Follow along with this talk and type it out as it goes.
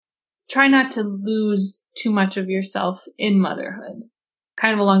try not to lose too much of yourself in motherhood.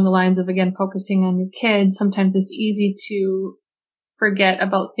 Kind of along the lines of, again, focusing on your kids. Sometimes it's easy to forget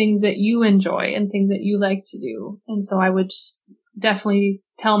about things that you enjoy and things that you like to do. And so I would definitely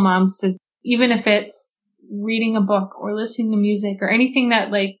tell moms to, even if it's reading a book or listening to music or anything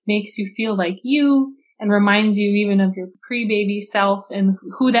that like makes you feel like you and reminds you even of your pre-baby self and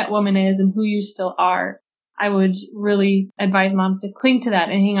who that woman is and who you still are, I would really advise moms to cling to that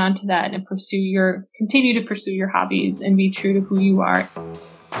and hang on to that and continue to pursue your hobbies and be true to who you are.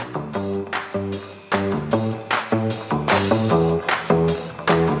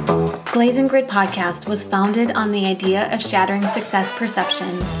 Glaze and Grit podcast was founded on the idea of shattering success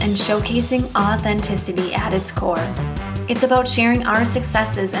perceptions and showcasing authenticity at its core. It's about sharing our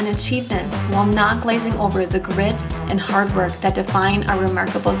successes and achievements while not glazing over the grit and hard work that define our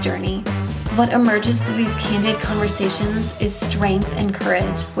remarkable journey. What emerges through these candid conversations is strength and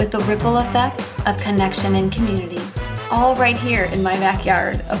courage with the ripple effect of connection and community, all right here in my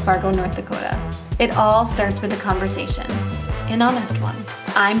backyard of Fargo, North Dakota. It all starts with a conversation, an honest one.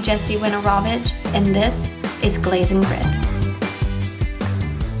 I'm Jessie Winorovich, and this is Glaze and Grit.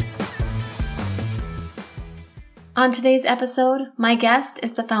 On today's episode, my guest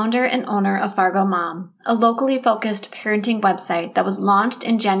is the founder and owner of Fargo Mom, a locally focused parenting website that was launched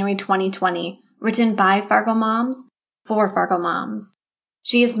in January 2020, written by Fargo moms for Fargo moms.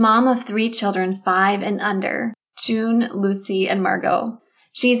 She is mom of 3 children, 5 and under, June, Lucy, and Margot.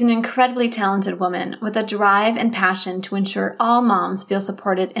 She's an incredibly talented woman with a drive and passion to ensure all moms feel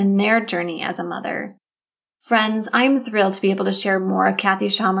supported in their journey as a mother. Friends, I'm thrilled to be able to share more of Kathy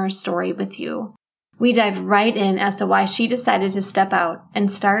Schommer's story with you. We dive right in as to why she decided to step out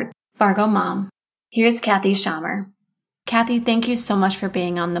and start Fargo Mom. Here's Kathy Schommer. Kathy, thank you so much for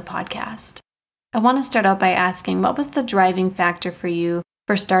being on the podcast. I want to start out by asking, what was the driving factor for you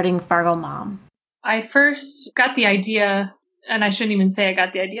for starting Fargo Mom? I first got the idea, and I shouldn't even say I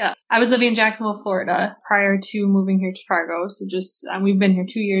got the idea. I was living in Jacksonville, Florida prior to moving here to Fargo. So we've been here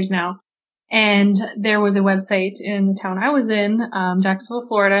 2 years now. And there was a website in the town I was in, Jacksonville,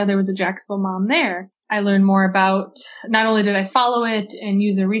 Florida. There was a Jacksonville Mom there. I learned more about, not only did I follow it and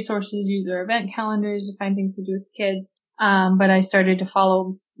use their resources, use their event calendars to find things to do with kids, but I started to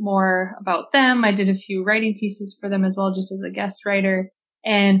follow more about them. I did a few writing pieces for them as well, just as a guest writer,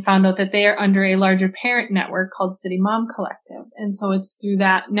 and found out that they are under a larger parent network called City Mom Collective. And so it's through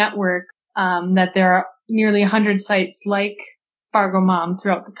that network that there are nearly 100 sites like Fargo Mom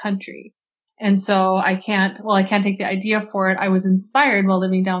throughout the country. And so I can't take the idea for it. I was inspired while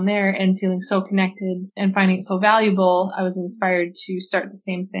living down there and feeling so connected and finding it so valuable. I was inspired to start the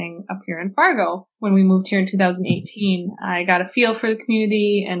same thing up here in Fargo. When we moved here in 2018, I got a feel for the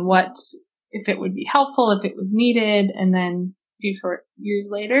community and if it would be helpful, if it was needed. And then a few short years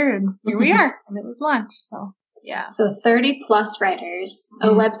later, and here we are, and it was launched. So, yeah. So 30 plus writers, a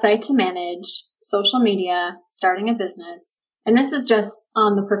website to manage, social media, starting a business. And this is just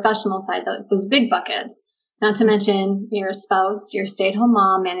on the professional side, those big buckets. Not to mention your spouse, your stay-at-home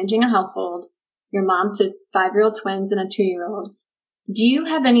mom managing a household, your mom to 5-year-old twins and a 2-year-old. Do you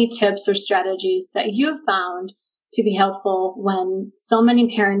have any tips or strategies that you have found to be helpful when so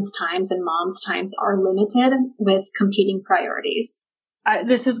many parents' times and moms' times are limited with competing priorities?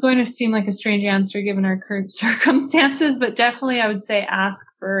 This is going to seem like a strange answer given our current circumstances, but definitely I would say ask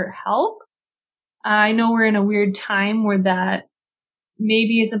for help. I know we're in a weird time where that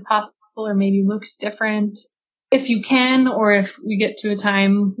maybe isn't possible or maybe looks different. If you can, or if we get to a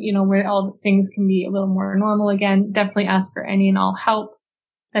time, where all things can be a little more normal again, definitely ask for any and all help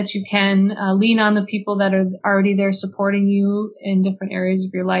that you can. Lean on the people that are already there supporting you in different areas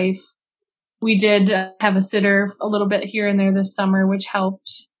of your life. We did have a sitter a little bit here and there this summer, which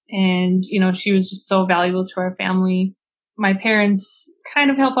helped. And, she was just so valuable to our family. My parents kind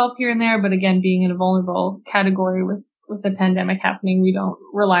of help out here and there, but again, being in a vulnerable category with the pandemic happening, we don't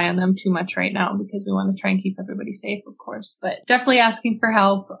rely on them too much right now because we want to try and keep everybody safe, of course. But definitely asking for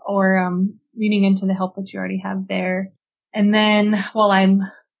help or leaning into the help that you already have there. And then while I'm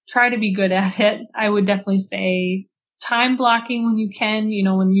trying to be good at it, I would definitely say time blocking when you can,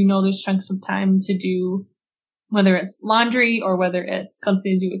 when there's chunks of time to do, whether it's laundry or whether it's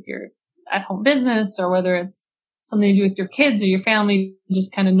something to do with your at-home business or whether it's something to do with your kids or your family,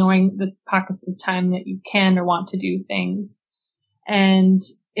 just kind of knowing the pockets of time that you can or want to do things. And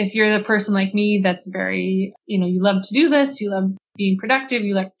if you're the person like me that's very, you love to do this, you love being productive,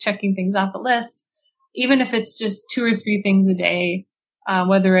 you like checking things off a list, even if it's just 2 or 3 things a day,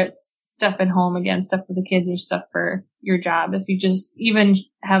 whether it's stuff at home, again, stuff for the kids or stuff for your job. If you just even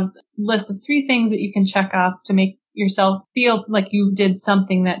have a list of 3 things that you can check off to make yourself feel like you did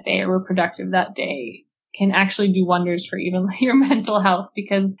something that day or were productive that day can actually do wonders for even your mental health.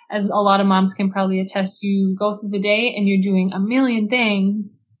 Because as a lot of moms can probably attest, you go through the day and you're doing a million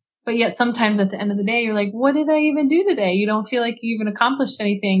things, but yet sometimes at the end of the day, you're like, what did I even do today? You don't feel like you even accomplished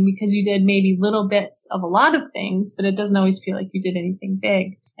anything because you did maybe little bits of a lot of things, but it doesn't always feel like you did anything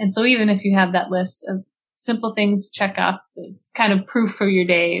big. And so even if you have that list of simple things to check off, it's kind of proof for your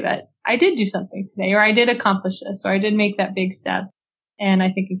day that I did do something today, or I did accomplish this, or I did make that big step. And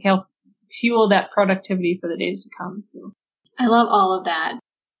I think it can help fuel that productivity for the days to come too. I love all of that.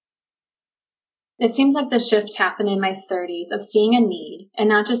 It seems like the shift happened in my 30s of seeing a need and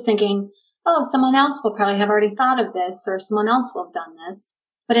not just thinking, oh, someone else will probably have already thought of this or someone else will have done this,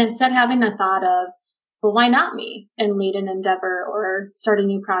 but instead having the thought of, well, why not me? And lead an endeavor or start a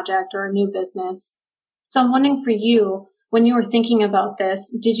new project or a new business. So I'm wondering for you, when you were thinking about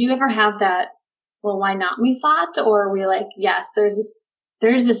this, did you ever have that, well, why not me thought? Or were you like, yes, there's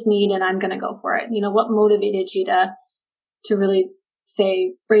this need and I'm going to go for it? You know, what motivated you to really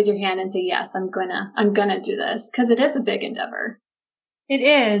say, raise your hand and say, yes, I'm gonna do this, because it is a big endeavor. It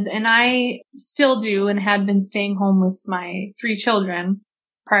is. And I still do and had been staying home with my 3 children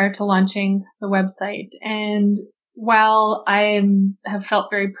prior to launching the website. And while I have felt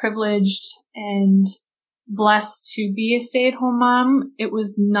very privileged and blessed to be a stay-at-home mom, it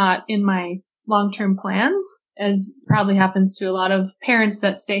was not in my long-term plans, as probably happens to a lot of parents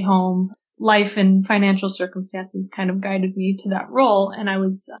that stay home. Life and financial circumstances kind of guided me to that role, and I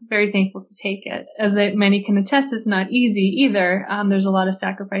was very thankful to take it. As many can attest, it's not easy either. There's a lot of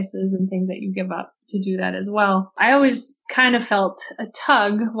sacrifices and things that you give up to do that as well. I always kind of felt a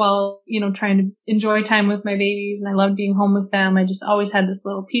tug while, trying to enjoy time with my babies, and I loved being home with them. I just always had this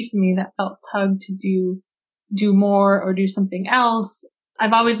little piece of me that felt tugged to do more or do something else.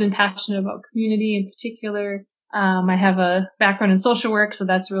 I've always been passionate about community in particular. I have a background in social work, so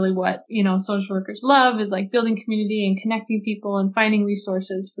that's really what, social workers love, is like building community and connecting people and finding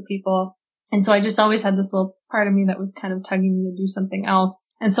resources for people. And so I just always had this little part of me that was kind of tugging me to do something else.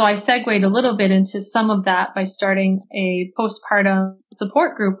 And so I segued a little bit into some of that by starting a postpartum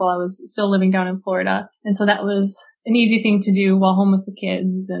support group while I was still living down in Florida. And so that was an easy thing to do while home with the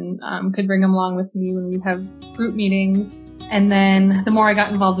kids, and could bring them along with me when we'd have group meetings. And then the more I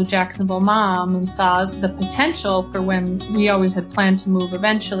got involved with Jacksonville Mom and saw the potential for when we always had planned to move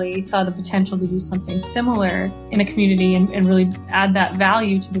eventually, saw the potential to do something similar in a community and really add that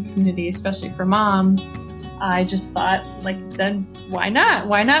value to the community, especially for moms. I just thought, like you said, why not?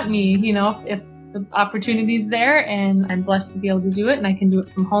 Why not me? If the opportunity's there and I'm blessed to be able to do it and I can do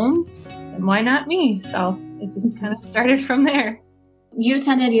it from home, then why not me? So it just kind of started from there. You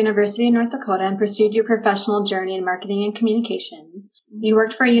attended University of North Dakota and pursued your professional journey in marketing and communications. You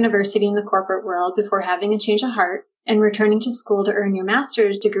worked for a university in the corporate world before having a change of heart and returning to school to earn your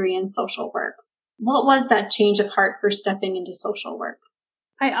master's degree in social work. What was that change of heart for stepping into social work?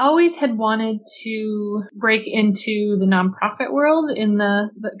 I always had wanted to break into the nonprofit world in the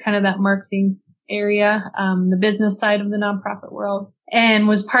kind of that marketing area, the business side of the nonprofit world, and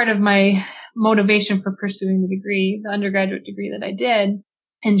was part of my motivation for pursuing the undergraduate degree that I did.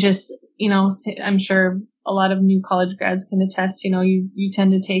 And just, I'm sure a lot of new college grads can attest, you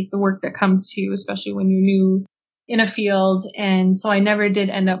tend to take the work that comes to you, especially when you're new in a field. And so I never did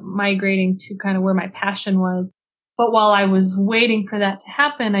end up migrating to kind of where my passion was. But while I was waiting for that to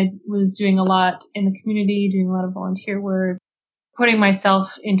happen, I was doing a lot in the community, doing a lot of volunteer work, putting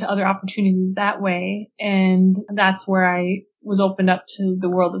myself into other opportunities that way. And that's where I was opened up to the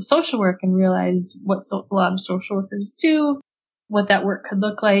world of social work and realized what a lot of social workers do, what that work could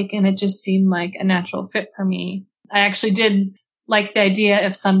look like. And it just seemed like a natural fit for me. I actually did like the idea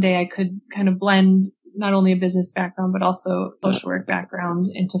if someday I could kind of blend not only a business background, but also social work background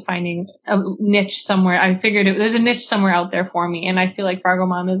into finding a niche somewhere. I figured there's a niche somewhere out there for me. And I feel like Fargo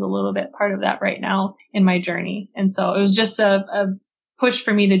Mom is a little bit part of that right now in my journey. And so it was just a push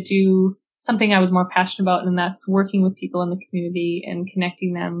for me to do something I was more passionate about. And that's working with people in the community and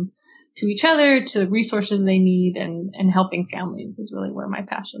connecting them to each other, to the resources they need, and helping families is really where my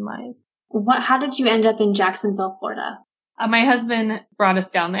passion lies. How did you end up in Jacksonville, Florida? My husband brought us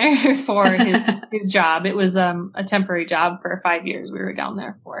down there for his job. It was a temporary job for 5 years we were down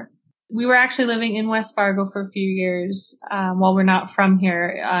there for. We were actually living in West Fargo for a few years while we're not from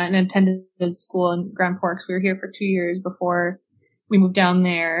here, and attended school in Grand Forks. We were here for 2 years before we moved down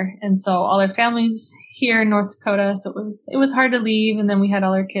there. And so all our families here in North Dakota. So it was hard to leave. And then we had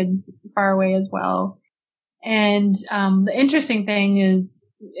all our kids far away as well. And the interesting thing is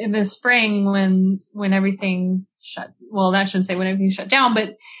in the spring when everything I shouldn't say when everything shut down,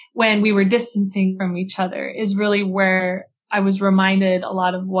 but when we were distancing from each other is really where I was reminded a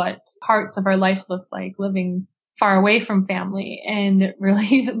lot of what parts of our life look like living far away from family. And it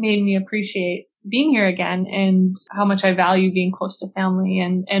really made me appreciate being here again and how much I value being close to family.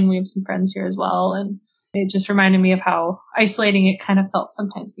 And we have some friends here as well. And it just reminded me of how isolating it kind of felt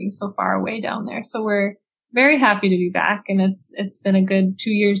sometimes being so far away down there. So we're very happy to be back. And it's been a good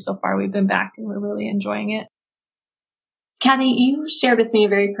 2 years so far we've been back and we're really enjoying it. Kathy, you shared with me a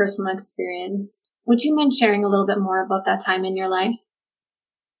very personal experience. Would you mind sharing a little bit more about that time in your life?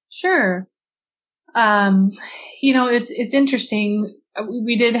 Sure. It's interesting.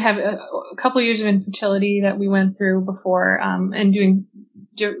 We did have a couple of years of infertility that we went through before, and doing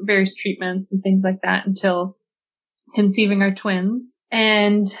various treatments and things like that until conceiving our twins.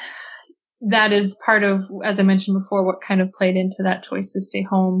 And that is part of, as I mentioned before, what kind of played into that choice to stay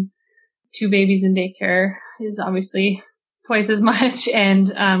home. 2 babies in daycare is obviously twice as much.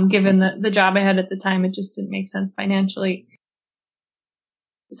 And, given the job I had at the time, it just didn't make sense financially.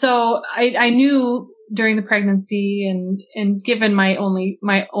 So I knew during the pregnancy and given my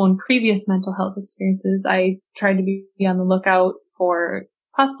own previous mental health experiences, I tried to be on the lookout for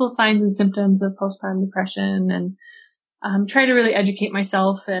possible signs and symptoms of postpartum depression and try to really educate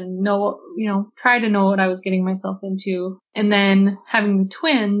myself and try to know what I was getting myself into. And then having the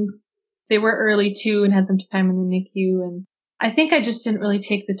twins, they were early too and had some time in the NICU. And I think I just didn't really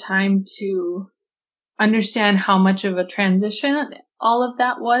take the time to understand how much of a transition all of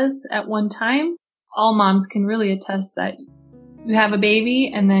that was at one time. All moms can really attest that you have a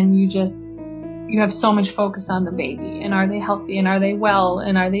baby and then you have so much focus on the baby and are they healthy and are they well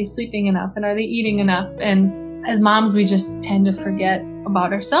and are they sleeping enough and are they eating enough? And as moms, we just tend to forget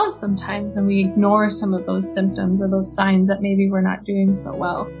about ourselves sometimes and we ignore some of those symptoms or those signs that maybe we're not doing so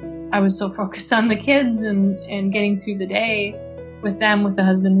well. I was so focused on the kids and getting through the day with them, with the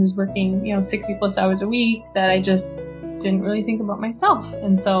husband who's working, 60 plus hours a week, that I just didn't really think about myself.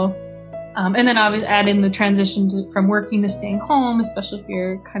 And so, and then obviously add in the transition from working to staying home, especially if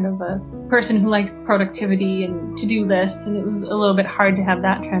you're kind of a person who likes productivity and to-do lists. And it was a little bit hard to have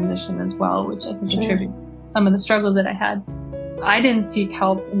that transition as well, which I think contributed to some of the struggles that I had. I didn't seek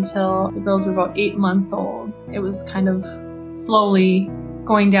help until the girls were about 8 months old. It was kind of slowly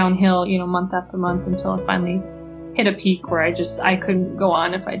going downhill, month after month until I finally hit a peak where I couldn't go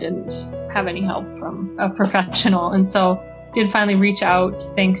on if I didn't have any help from a professional. And so did finally reach out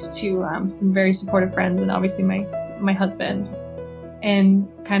thanks to some very supportive friends and obviously my husband, and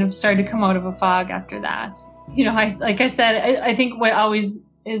kind of started to come out of a fog after that. I think what always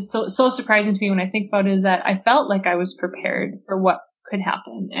is so surprising to me when I think about it is that I felt like I was prepared for what could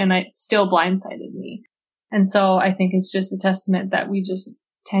happen and it still blindsided me. And so I think it's just a testament that we just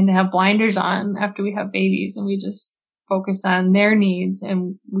tend to have blinders on after we have babies and we just focus on their needs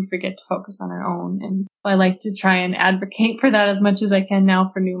and we forget to focus on our own. And I like to try and advocate for that as much as I can now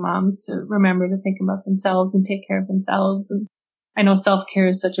for new moms to remember to think about themselves and take care of themselves. And I know self-care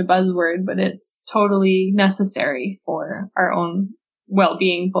is such a buzzword, but it's totally necessary for our own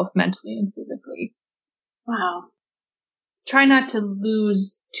well-being, both mentally and physically. Wow. Try not to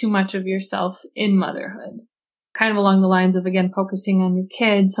lose too much of yourself in motherhood. Kind of along the lines of, again, focusing on your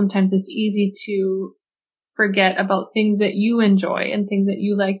kids. Sometimes it's easy to forget about things that you enjoy and things that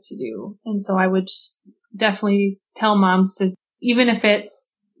you like to do. And so I would definitely tell moms to, even if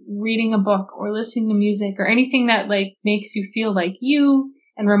it's reading a book or listening to music or anything that makes you feel like you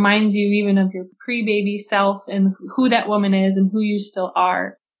and reminds you even of your pre-baby self and who that woman is and who you still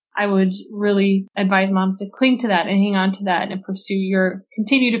are. I would really advise moms to cling to that and hang on to that and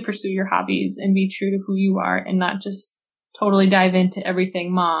continue to pursue your hobbies and be true to who you are and not just totally dive into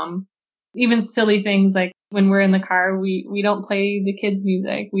everything mom. Even silly things like when we're in the car, we don't play the kids'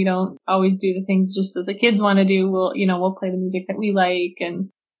 music. We don't always do the things just that the kids want to do. We'll play the music that we like. And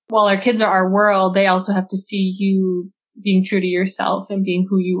while our kids are our world, they also have to see you being true to yourself and being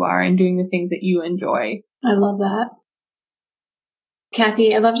who you are and doing the things that you enjoy. I love that.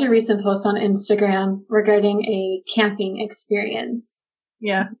 Kathy, I loved your recent post on Instagram regarding a camping experience.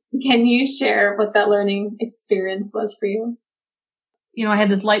 Yeah. Can you share what that learning experience was for you? I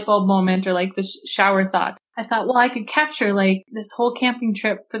had this light bulb moment or this shower thought. I thought, well, I could capture this whole camping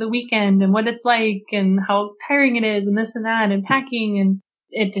trip for the weekend and what it's like and how tiring it is and this and that and packing. And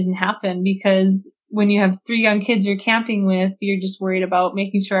it didn't happen because when you have 3 young kids you're camping with, you're just worried about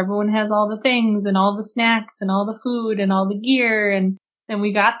making sure everyone has all the things and all the snacks and all the food and all the gear. And then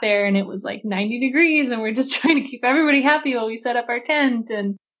we got there and it was 90 degrees and we're just trying to keep everybody happy while we set up our tent.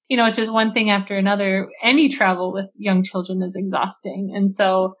 And, it's just one thing after another. Any travel with young children is exhausting. And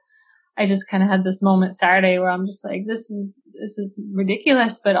so I just kind of had this moment Saturday where I'm just like, this is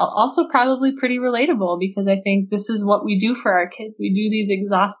ridiculous, but also probably pretty relatable, because I think this is what we do for our kids. We do these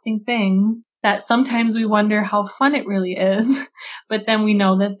exhausting things that sometimes we wonder how fun it really is, but then we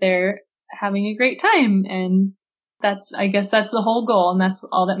know that they're having a great time. And I guess that's the whole goal, and that's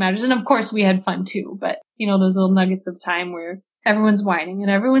all that matters. And of course we had fun too, but those little nuggets of time where everyone's whining and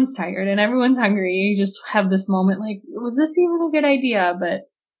everyone's tired and everyone's hungry, you just have this moment like, was this even a good idea? But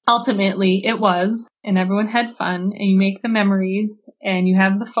ultimately it was, and everyone had fun, and you make the memories and you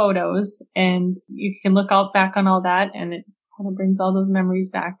have the photos, and you can look out back on all that, and it kind of brings all those memories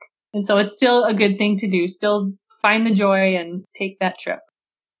back. And so it's still a good thing to do. Still find the joy and take that trip.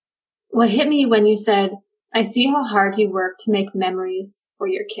 What hit me when you said, I see how hard you work to make memories for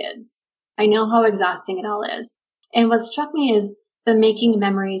your kids. I know how exhausting it all is. And what struck me is the making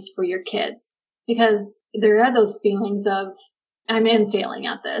memories for your kids, because there are those feelings of, I'm failing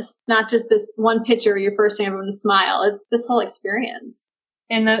at this. Not just this one picture, your first time everyone to smile. It's this whole experience.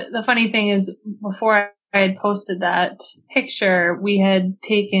 And the funny thing is, before I had posted that picture, we had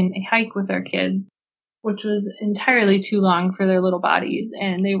taken a hike with our kids, which was entirely too long for their little bodies.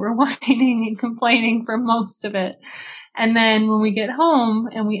 And they were whining and complaining for most of it. And then when we get home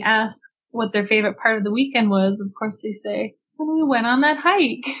and we ask what their favorite part of the weekend was, of course they say, when we went on that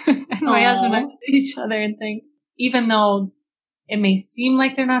hike. And my husband and I look at each other and think, even though it may seem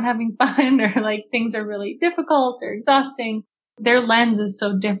like they're not having fun or like things are really difficult or exhausting, their lens is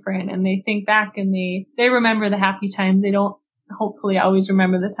so different, and they think back and they remember the happy times. They don't hopefully always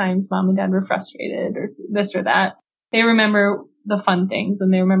remember the times mom and dad were frustrated or this or that. They remember the fun things,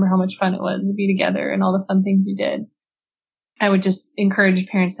 and they remember how much fun it was to be together and all the fun things we did. I would just encourage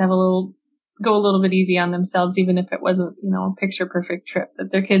parents to go a little bit easy on themselves, even if it wasn't, a picture perfect trip,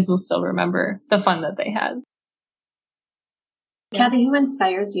 that their kids will still remember the fun that they had. Kathy, who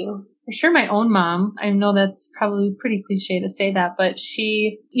inspires you? For sure, my own mom. I know that's probably pretty cliche to say that, but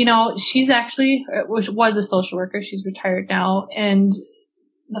she, she's actually was a social worker. She's retired now. And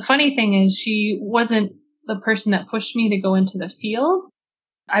the funny thing is, she wasn't the person that pushed me to go into the field.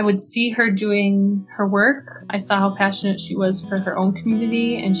 I would see her doing her work. I saw how passionate she was for her own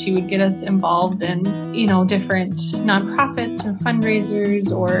community, and she would get us involved in, different nonprofits or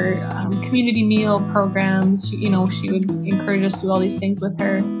fundraisers or community meal programs. She would encourage us to do all these things with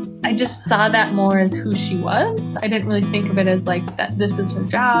her. I just saw that more as who she was. I didn't really think of it as like that this is her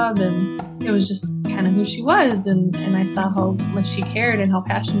job, and it was just kind of who she was. And I saw how much she cared and how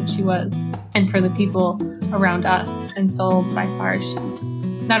passionate she was, and for the people around us. And so by far, she's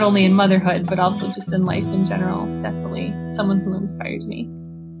not only in motherhood, but also just in life in general, definitely someone who inspires me.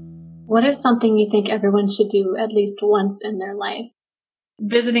 What is something you think everyone should do at least once in their life?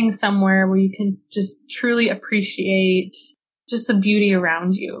 Visiting somewhere where you can just truly appreciate just the beauty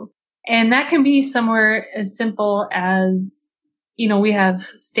around you. And that can be somewhere as simple as, we have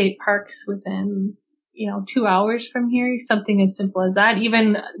state parks within, 2 hours from here, something as simple as that.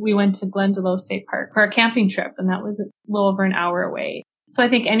 Even we went to Glendalough State Park for our camping trip, and that was a little over an hour away. So I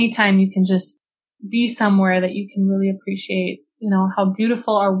think anytime you can just be somewhere that you can really appreciate, how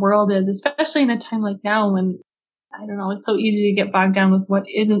beautiful our world is, especially in a time like now when, it's so easy to get bogged down with what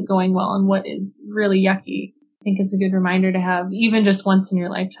isn't going well and what is really yucky. I think it's a good reminder to have even just once in your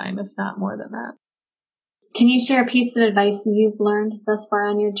lifetime, if not more than that. Can you share a piece of advice you've learned thus far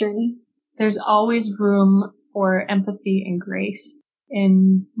on your journey? There's always room for empathy and grace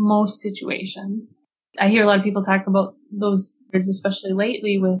in most situations. I hear a lot of people talk about those words, especially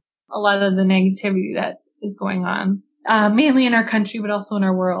lately with a lot of the negativity that is going on, mainly in our country, but also in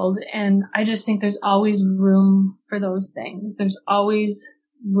our world. And I just think there's always room for those things. There's always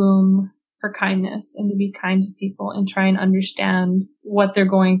room for kindness and to be kind to people and try and understand what they're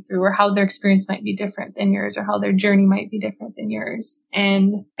going through or how their experience might be different than yours or how their journey might be different than yours.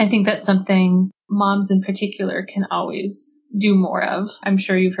 And I think that's something moms in particular can always do more of. I'm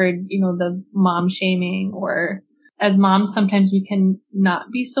sure you've heard, the mom shaming, or as moms, sometimes we can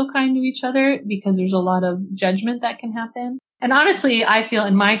not be so kind to each other because there's a lot of judgment that can happen. And honestly, I feel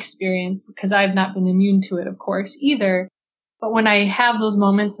in my experience, because I've not been immune to it, of course, either, but when I have those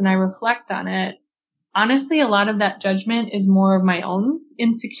moments and I reflect on it, honestly, a lot of that judgment is more of my own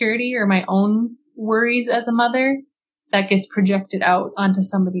insecurity or my own worries as a mother that gets projected out onto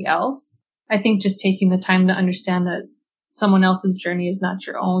somebody else. I think just taking the time to understand that someone else's journey is not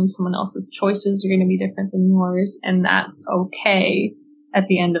your own, someone else's choices are going to be different than yours, and that's okay at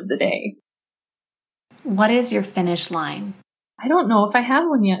the end of the day. What is your finish line? I don't know if I have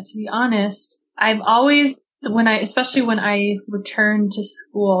one yet, to be honest. I've always, especially when I returned to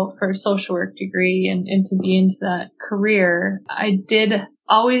school for a social work degree and to be into that career, I did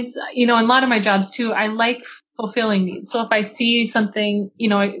always, in a lot of my jobs too, I like fulfilling needs. So if I see something,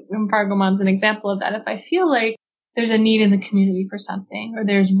 in Fargo Mom's an example of that. If I feel like there's a need in the community for something, or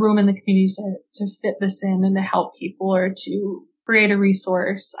there's room in the community to fit this in and to help people or to create a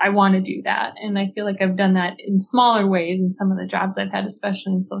resource, I want to do that. And I feel like I've done that in smaller ways in some of the jobs I've had,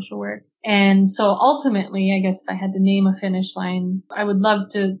 especially in social work. And so ultimately, I guess if I had to name a finish line, I would love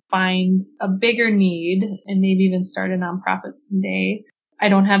to find a bigger need and maybe even start a nonprofit someday. I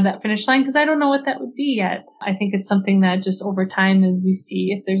don't have that finish line because I don't know what that would be yet. I think it's something that just over time, as we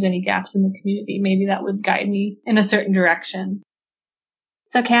see if there's any gaps in the community, maybe that would guide me in a certain direction.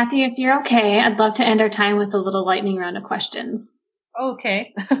 So Kathy, if you're okay, I'd love to end our time with a little lightning round of questions.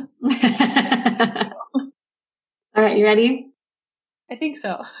 Okay. All right, you ready? I think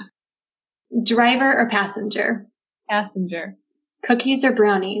so. Driver or passenger? Passenger. Cookies or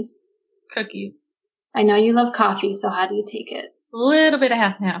brownies? Cookies. I know you love coffee, so how do you take it? A little bit of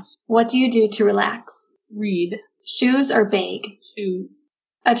half and half. What do you do to relax? Read. Shoes or bag? Shoes.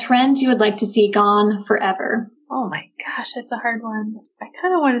 A trend you would like to see gone forever? Oh my gosh, that's a hard one. I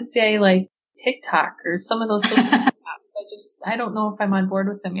kind of want to say like TikTok or some of those social apps. I don't know if I'm on board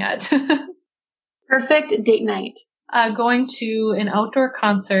with them yet. Perfect date night. Going to an outdoor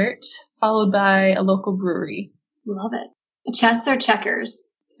concert followed by a local brewery. Love it. Chess or checkers?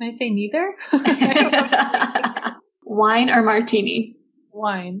 Can I say neither? Wine or martini?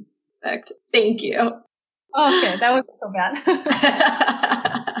 Wine. Perfect. Thank you. Oh, okay, that wasn't so bad.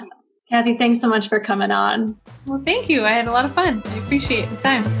 Kathy, thanks so much for coming on. Well, thank you. I had a lot of fun. I appreciate the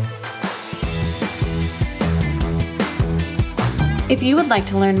time. If you would like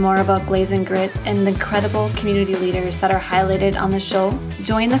to learn more about Glaze and Grit and the incredible community leaders that are highlighted on the show,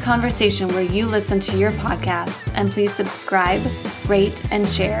 join the conversation where you listen to your podcasts, and please subscribe, rate, and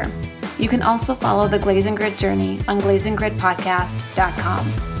share. You can also follow the Glaze and Grit journey on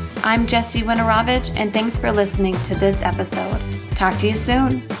glazeandgritpodcast.com. I'm Jessie Winorovich, and thanks for listening to this episode. Talk to you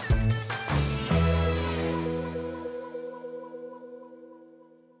soon.